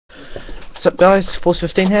What's up guys,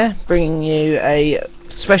 Force15 here, bringing you a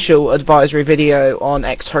special advisory video on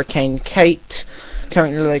ex-Hurricane Kate,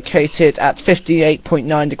 currently located at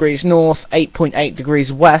 58.9 degrees north, 8.8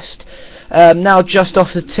 degrees west, now just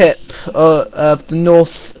off the tip of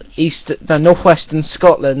the northwestern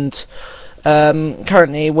Scotland,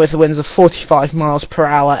 currently with winds of 45 miles per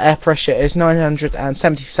hour, air pressure is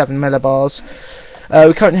 977 millibars.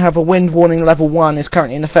 We currently have a wind warning level 1 is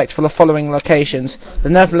currently in effect for the following locations: the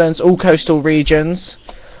Netherlands, all coastal regions,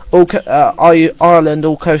 Ireland,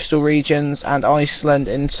 all coastal regions, and Iceland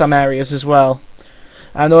in some areas as well.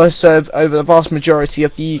 And also over the vast majority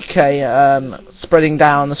of the UK, spreading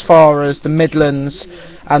down as far as the Midlands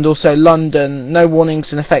and also London. No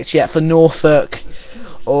warnings in effect yet for Norfolk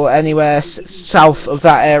or anywhere south of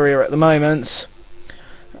that area at the moment.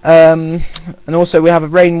 And also we have a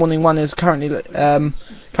rain warning 1 is currently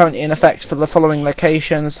in effect for the following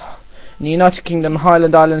locations: in the United Kingdom,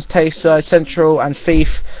 Highland Islands, Tayside, Central and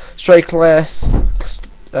Fife, Strathclyde,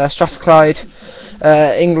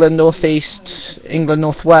 England North East, England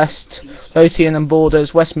North West, Lothian and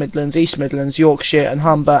Borders, West Midlands, East Midlands, Yorkshire and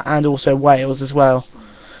Humber, and also Wales as well.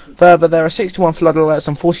 Further, there are 61 flood alerts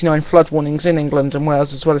and 49 flood warnings in England and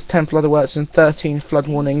Wales, as well as 10 flood alerts and 13 flood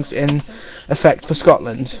warnings in effect for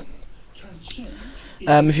Scotland.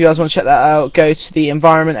 If you guys want to check that out, go to the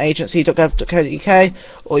environmentagency.gov.uk,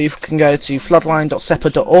 or you can go to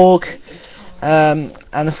floodline.sepa.org.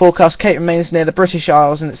 And the forecast: Kate remains near the British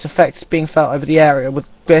Isles and its effects being felt over the area, with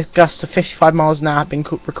gusts of 55 miles an hour have been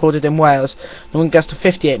recorded in Wales, and wind gusts of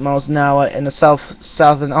 58 miles an hour in the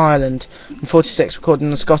southern Ireland, and 46 recorded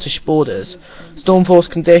in the Scottish borders. Storm force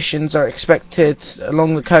conditions are expected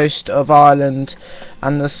along the coast of Ireland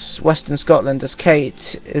and the western Scotland, as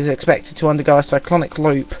Kate is expected to undergo a cyclonic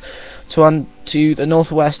loop to the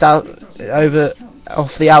northwest off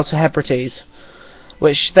the Outer Hebrides,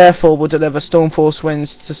 which therefore will deliver storm force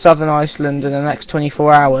winds to southern Iceland in the next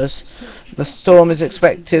 24 hours. The storm is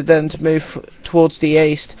expected then to move towards the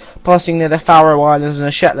east, passing near the Faroe Islands and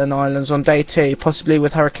the Shetland Islands on day 2, possibly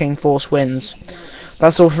with hurricane force winds.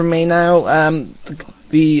 That's all from me now.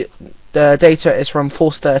 The data is from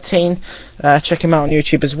Force13. Check him out on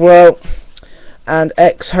YouTube as well. And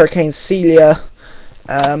ex-Hurricane Celia,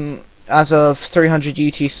 as of 300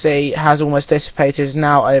 UTC, has almost dissipated, is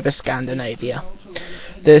now over Scandinavia.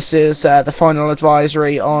 This is the final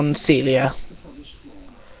advisory on Celia.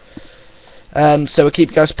 So we'll keep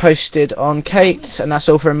you guys posted on Kate, and that's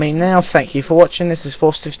all from me now. Thank you for watching. This is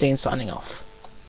Force15 signing off.